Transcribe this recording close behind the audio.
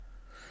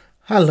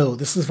Hello,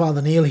 this is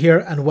Father Neil here,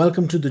 and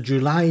welcome to the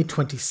July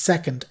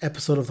 22nd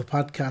episode of the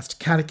podcast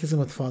Catechism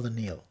with Father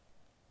Neil.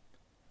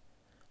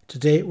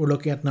 Today we're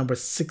looking at number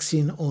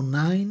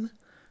 1609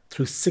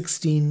 through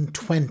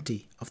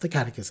 1620 of the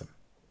Catechism.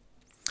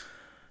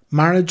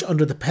 Marriage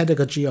under the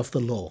pedagogy of the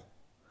law.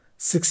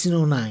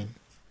 1609.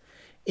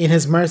 In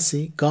his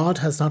mercy, God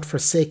has not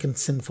forsaken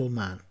sinful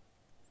man.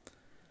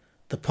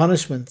 The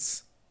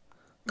punishments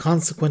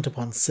consequent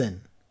upon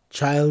sin,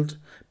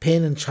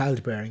 pain in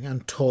childbearing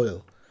and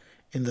toil,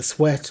 in the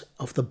sweat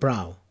of the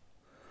brow,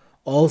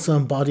 also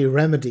embody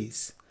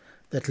remedies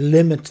that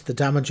limit the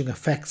damaging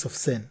effects of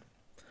sin.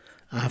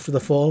 After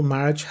the fall,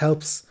 marriage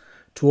helps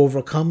to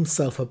overcome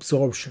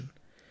self-absorption,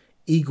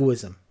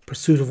 egoism,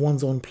 pursuit of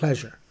one's own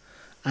pleasure,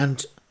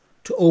 and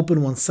to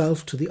open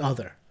oneself to the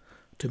other,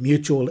 to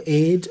mutual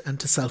aid and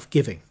to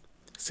self-giving.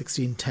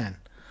 1610.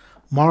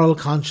 Moral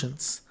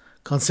conscience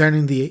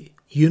concerning the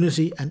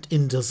unity and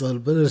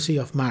indissolubility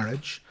of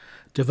marriage,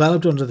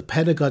 developed under the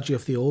pedagogy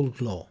of the Old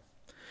Law.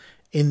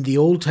 In the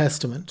Old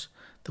Testament,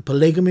 the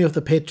polygamy of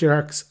the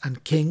patriarchs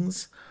and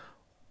kings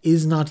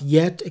is not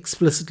yet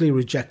explicitly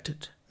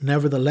rejected.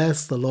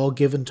 Nevertheless, the law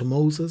given to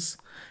Moses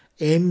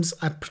aims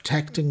at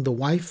protecting the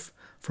wife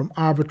from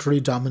arbitrary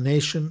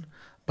domination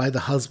by the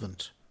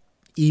husband,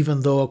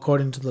 even though,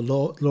 according to the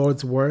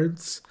Lord's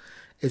words,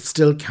 it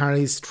still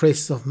carries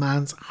traces of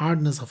man's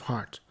hardness of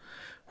heart,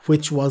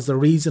 which was the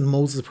reason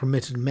Moses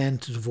permitted men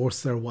to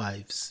divorce their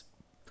wives.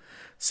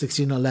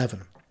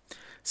 1611.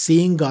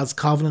 Seeing God's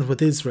covenant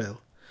with Israel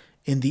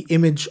in the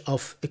image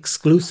of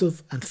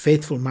exclusive and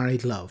faithful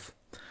married love,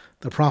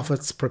 the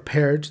prophets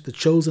prepared the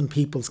chosen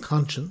people's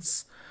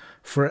conscience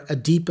for a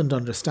deepened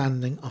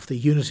understanding of the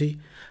unity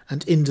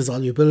and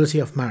indissolubility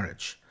of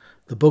marriage.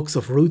 The books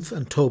of Ruth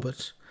and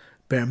Tobit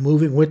bear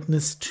moving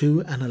witness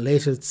to an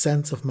elated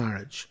sense of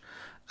marriage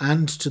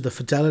and to the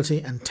fidelity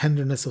and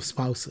tenderness of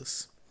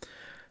spouses.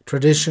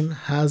 Tradition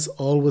has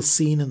always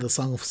seen in the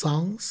Song of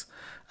Songs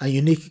a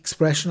unique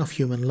expression of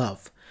human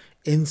love,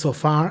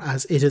 insofar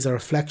as it is a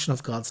reflection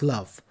of God's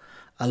love,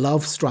 a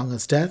love strong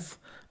as death,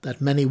 that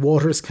many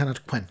waters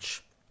cannot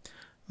quench.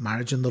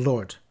 Marriage in the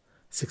Lord.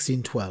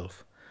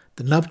 1612.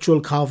 The nuptial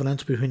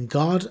covenant between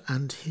God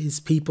and his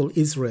people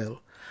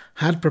Israel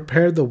had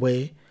prepared the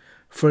way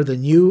for the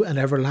new and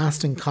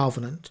everlasting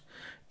covenant,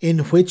 in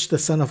which the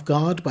Son of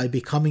God, by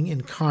becoming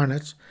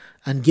incarnate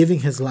and giving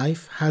his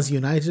life, has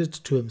united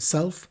to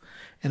himself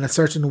in a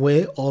certain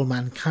way all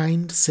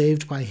mankind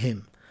saved by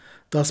him,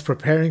 thus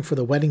preparing for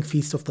the wedding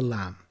feast of the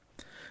Lamb.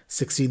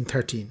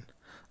 1613.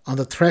 On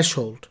the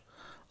threshold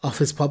of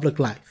his public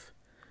life,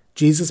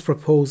 Jesus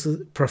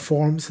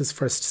performs his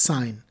first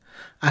sign,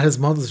 at his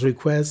mother's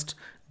request,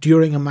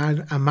 during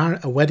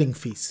a wedding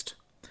feast.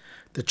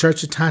 The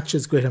Church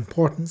attaches great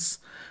importance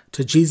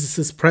to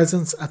Jesus'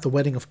 presence at the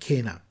wedding of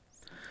Cana.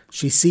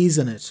 She sees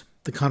in it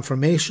the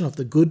confirmation of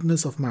the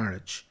goodness of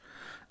marriage,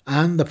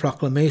 and the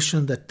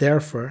proclamation that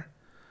therefore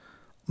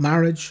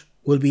marriage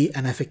will be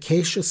an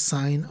efficacious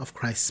sign of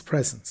Christ's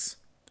presence.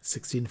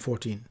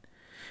 1614.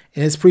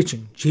 In his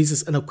preaching,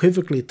 Jesus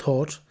unequivocally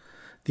taught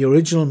the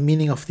original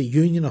meaning of the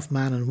union of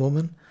man and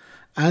woman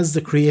as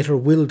the Creator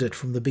willed it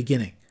from the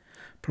beginning.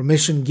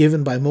 Permission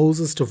given by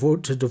Moses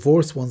to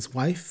divorce one's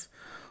wife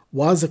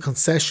was a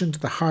concession to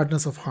the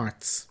hardness of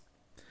hearts.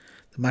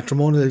 The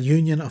matrimonial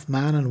union of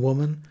man and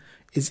woman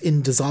is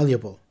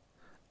indissoluble.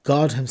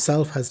 God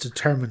himself has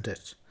determined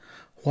it.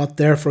 What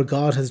therefore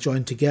God has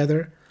joined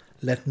together,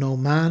 let no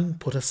man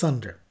put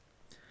asunder.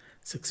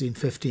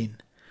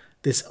 1615.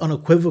 This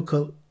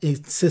unequivocal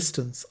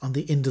insistence on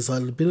the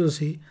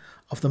indissolubility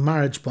of the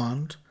marriage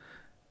bond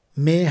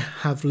may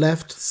have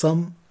left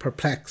some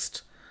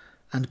perplexed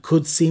and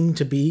could seem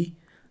to be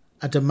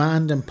a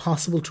demand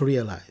impossible to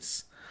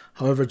realize.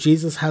 However,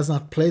 Jesus has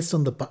not placed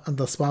on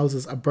the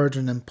spouses a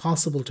burden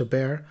impossible to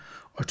bear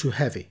or too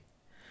heavy,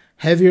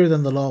 heavier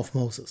than the law of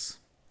Moses.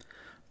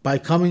 By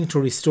coming to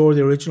restore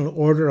the original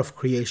order of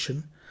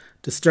creation,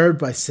 disturbed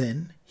by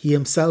sin, he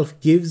himself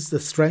gives the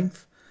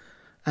strength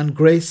and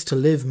grace to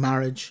live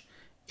marriage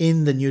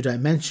in the new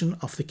dimension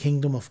of the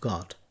kingdom of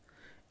God.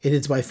 It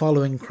is by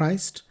following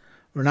Christ,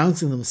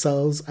 renouncing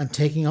themselves and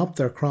taking up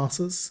their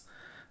crosses,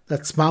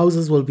 that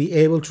spouses will be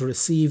able to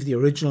receive the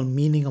original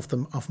meaning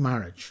of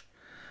marriage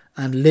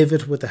and live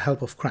it with the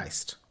help of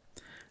Christ.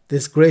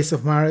 This grace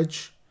of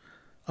marriage,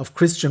 of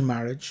Christian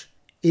marriage,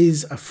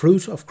 is a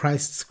fruit of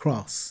Christ's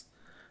cross,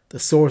 the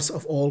source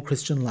of all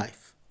Christian life.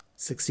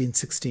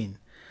 1616.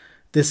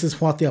 This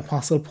is what the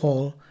Apostle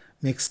Paul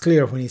makes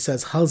clear when he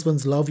says,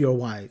 "Husbands, love your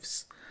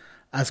wives,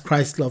 as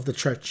Christ loved the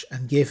church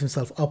and gave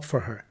himself up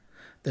for her,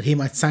 that he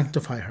might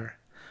sanctify her,"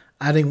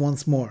 adding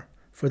once more,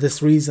 "For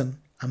this reason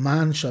a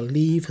man shall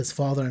leave his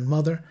father and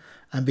mother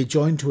and be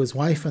joined to his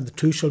wife, and the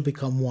two shall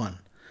become one.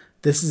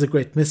 This is a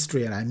great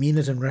mystery, and I mean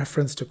it in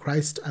reference to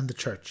Christ and the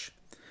church."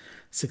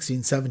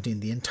 1617.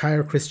 The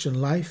entire Christian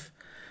life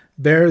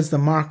bears the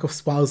mark of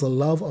spousal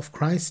love of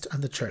Christ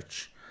and the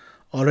church.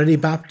 Already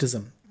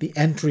baptism, the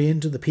entry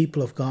into the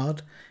people of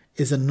God,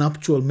 is a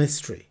nuptial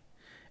mystery.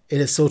 It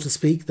is, so to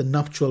speak, the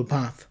nuptial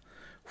bath,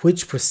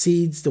 which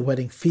precedes the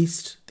wedding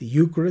feast, the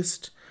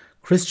Eucharist,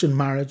 Christian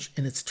marriage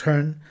in its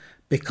turn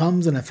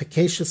becomes an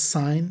efficacious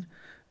sign,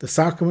 the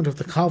sacrament of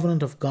the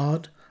covenant of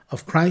God,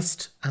 of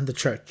Christ and the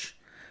Church.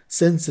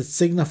 Since it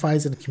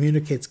signifies and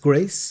communicates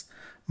grace,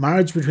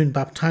 marriage between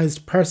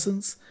baptized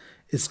persons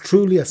is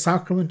truly a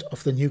sacrament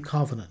of the new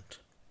covenant.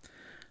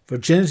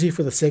 Virginity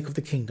for the sake of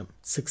the kingdom,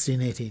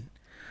 1618.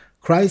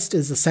 Christ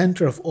is the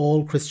centre of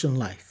all Christian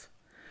life.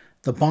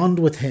 The bond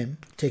with him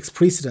takes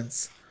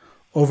precedence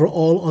over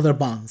all other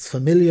bonds,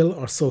 familial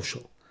or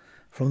social.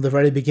 From the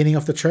very beginning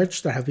of the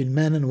Church, there have been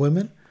men and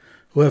women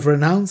who have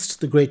renounced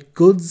the great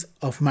goods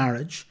of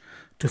marriage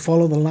to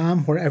follow the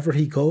Lamb wherever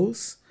he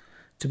goes,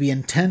 to be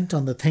intent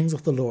on the things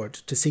of the Lord,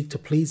 to seek to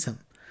please him,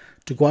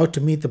 to go out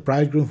to meet the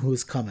bridegroom who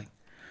is coming.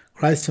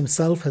 Christ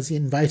himself has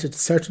invited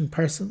certain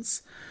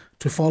persons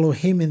to follow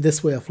him in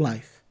this way of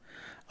life,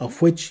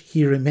 of which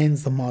he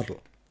remains the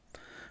model.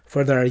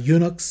 For there are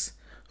eunuchs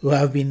who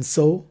have been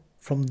so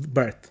from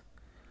birth,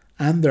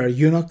 and there are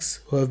eunuchs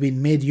who have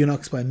been made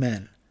eunuchs by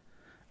men,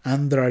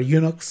 and there are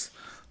eunuchs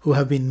who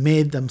have been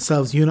made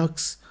themselves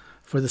eunuchs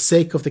for the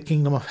sake of the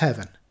kingdom of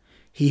heaven.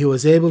 He who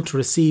is able to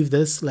receive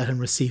this, let him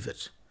receive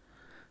it.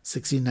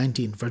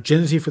 1619.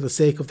 Virginity for the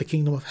sake of the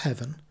kingdom of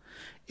heaven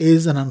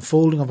is an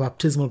unfolding of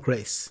baptismal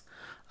grace,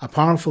 a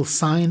powerful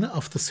sign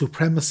of the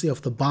supremacy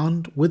of the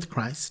bond with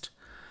Christ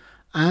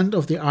and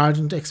of the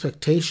ardent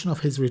expectation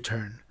of his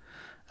return,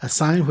 a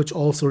sign which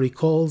also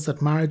recalls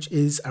that marriage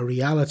is a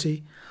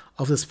reality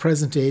of this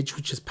present age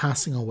which is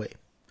passing away.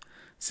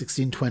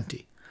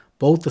 1620.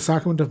 Both the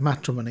sacrament of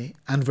matrimony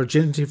and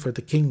virginity for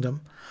the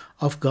kingdom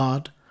of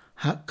God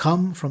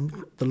come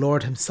from the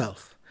Lord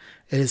himself.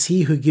 It is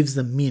he who gives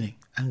them meaning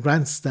and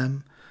grants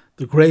them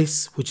the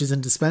grace which is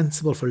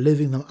indispensable for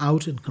living them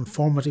out in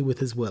conformity with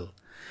his will.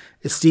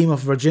 Esteem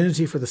of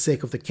virginity for the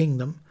sake of the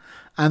kingdom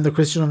and the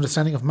Christian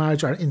understanding of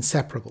marriage are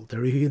inseparable. They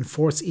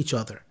reinforce each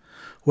other.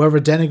 Whoever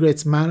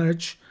denigrates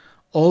marriage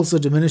also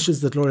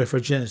diminishes the glory of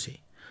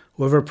virginity.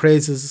 Whoever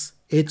praises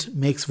it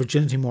makes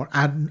virginity more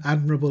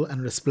admirable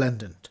and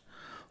resplendent.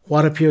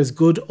 What appears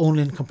good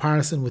only in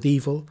comparison with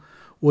evil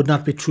would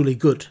not be truly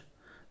good.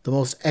 The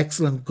most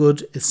excellent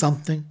good is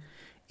something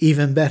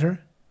even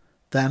better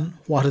than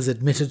what is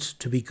admitted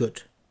to be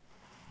good.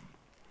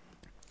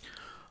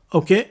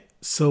 Okay,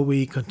 so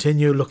we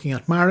continue looking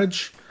at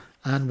marriage,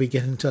 and we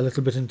get into a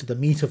little bit into the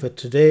meat of it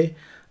today,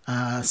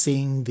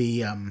 seeing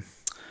the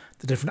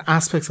different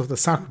aspects of the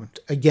sacrament.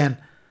 Again,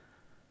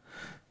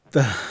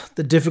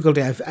 the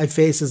difficulty I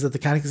face is that the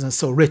Catechism is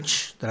so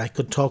rich that I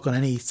could talk on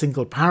any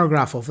single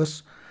paragraph of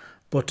it,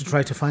 but to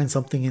try to find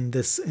something in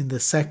this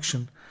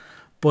section.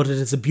 But it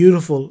is a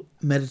beautiful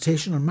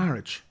meditation on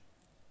marriage,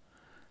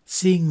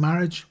 seeing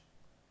marriage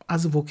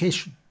as a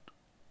vocation,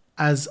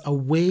 as a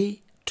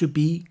way to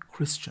be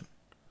Christian,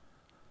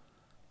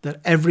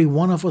 that every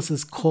one of us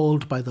is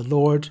called by the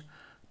Lord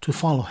to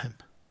follow him,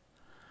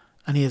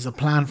 and he has a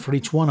plan for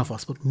each one of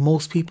us, but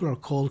most people are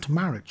called to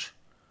marriage.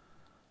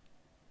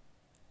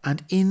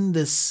 And in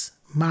this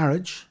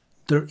marriage,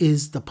 there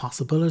is the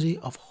possibility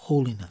of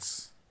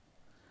holiness.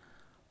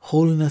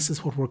 Holiness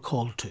is what we're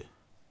called to.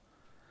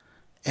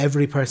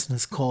 Every person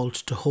is called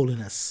to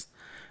holiness,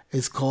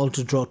 is called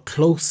to draw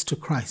close to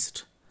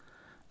Christ.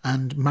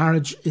 And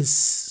marriage is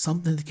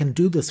something that can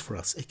do this for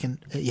us. It can,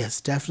 yes,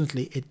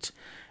 definitely,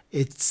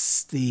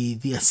 it's the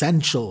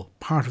essential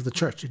part of the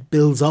church. It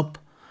builds up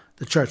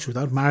the church.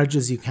 Without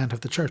marriages, you can't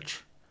have the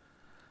church.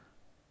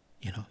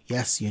 You know,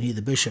 yes, you need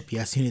the bishop.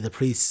 Yes, you need the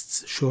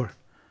priests, sure.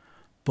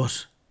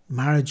 But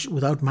marriage,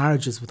 without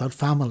marriages, without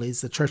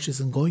families, the church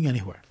isn't going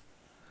anywhere.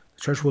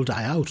 The church will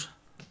die out.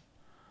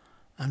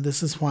 And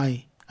this is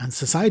why, and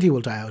society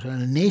will die out,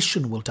 and a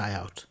nation will die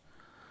out.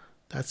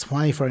 That's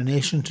why for a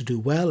nation to do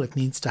well, it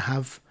needs to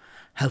have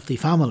healthy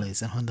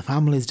families. And when the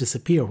families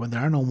disappear, when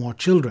there are no more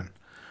children,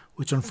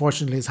 which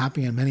unfortunately is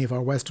happening in many of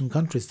our Western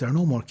countries, there are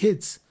no more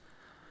kids.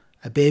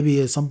 A baby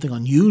is something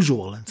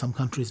unusual in some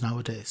countries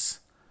nowadays.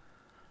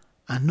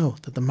 And know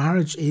that the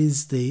marriage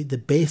is the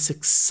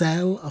basic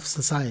cell of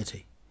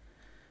society.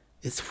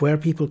 It's where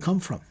people come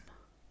from.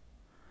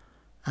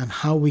 And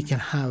how we can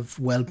have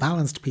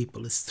well-balanced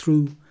people is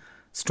through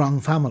strong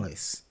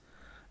families.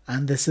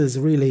 And this is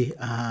really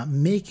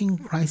making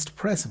Christ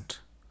present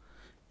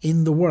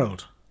in the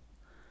world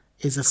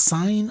is a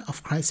sign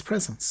of Christ's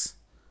presence.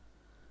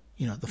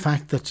 You know, the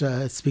fact that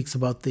it speaks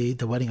about the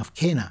wedding of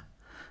Cana,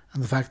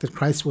 and the fact that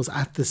Christ was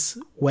at this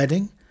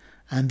wedding,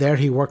 and there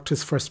he worked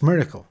his first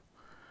miracle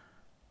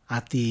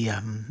at the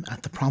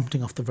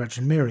prompting of the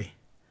Virgin Mary.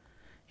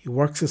 He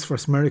works his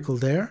first miracle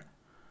there,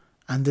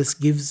 and this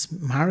gives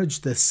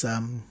marriage this.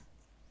 It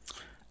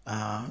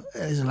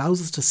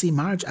allows us to see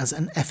marriage as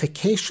an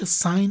efficacious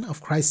sign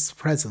of Christ's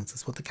presence,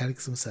 is what the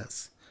Catechism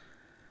says.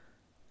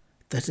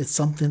 That it's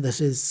something that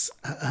is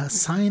a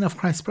sign of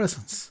Christ's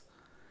presence.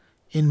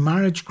 In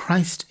marriage,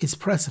 Christ is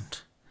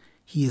present.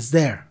 He is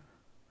there.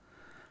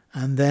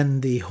 And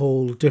then the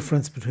whole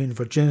difference between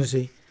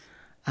virginity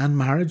and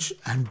marriage,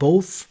 and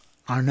both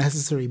are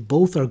necessary,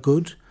 both are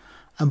good,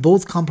 and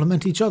both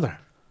complement each other.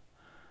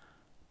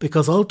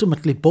 Because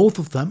ultimately both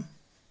of them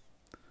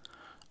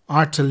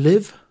are to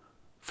live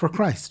for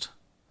Christ,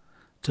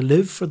 to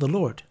live for the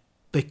Lord,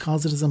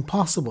 because it is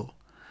impossible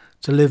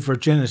to live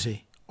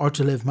virginity or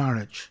to live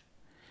marriage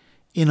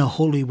in a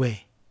holy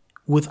way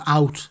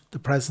without the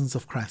presence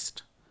of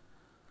Christ.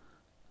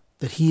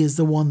 That he is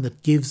the one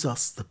that gives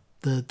us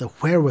the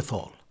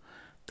wherewithal,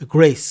 the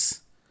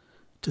grace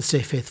to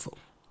stay faithful.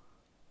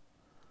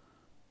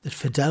 That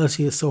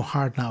fidelity is so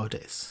hard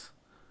nowadays.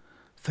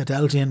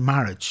 Fidelity in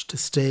marriage, to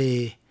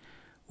stay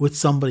with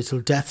somebody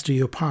till death do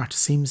you part,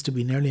 seems to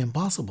be nearly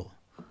impossible.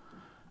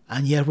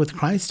 And yet with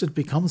Christ it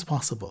becomes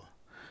possible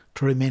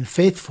to remain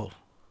faithful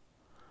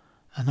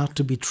and not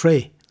to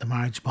betray the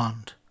marriage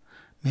bond.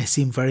 May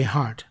seem very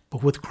hard,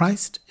 but with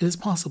Christ it is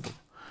possible.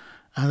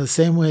 And the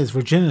same way as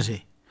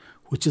virginity,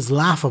 which is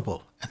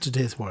laughable in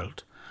today's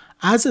world,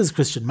 as is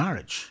Christian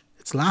marriage.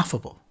 It's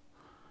laughable.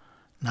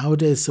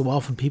 Nowadays, so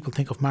often people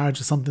think of marriage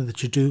as something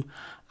that you do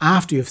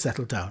after you've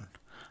settled down,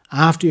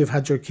 after you've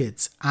had your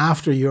kids,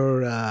 after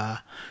you're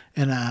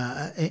in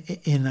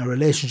a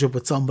relationship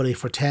with somebody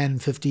for 10,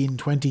 15,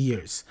 20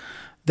 years.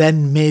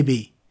 Then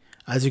maybe,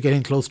 as you're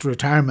getting close to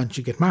retirement,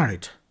 you get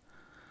married.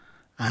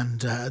 And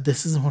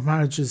this isn't what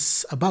marriage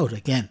is about.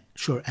 Again,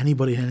 sure,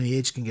 anybody in any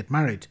age can get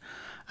married.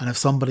 And if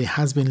somebody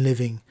has been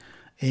living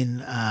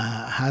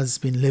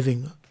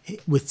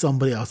with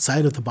somebody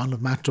outside of the bond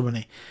of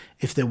matrimony,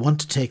 if they want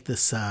to take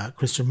this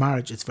Christian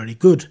marriage, it's very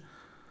good.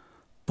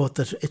 But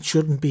that it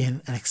shouldn't be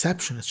an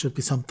exception. It should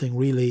be something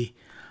really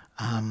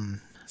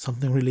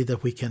that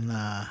we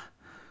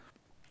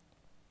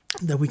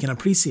can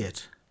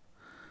appreciate.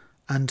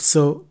 And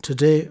so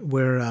today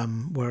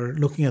we're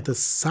looking at this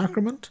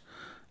sacrament,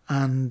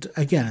 and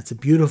again, it's a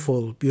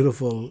beautiful,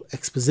 beautiful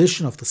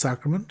exposition of the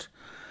sacrament.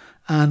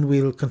 And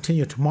we'll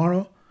continue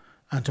tomorrow.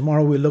 And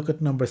tomorrow we'll look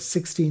at number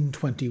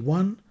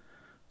 1621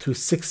 through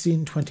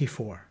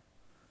 1624.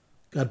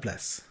 God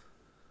bless.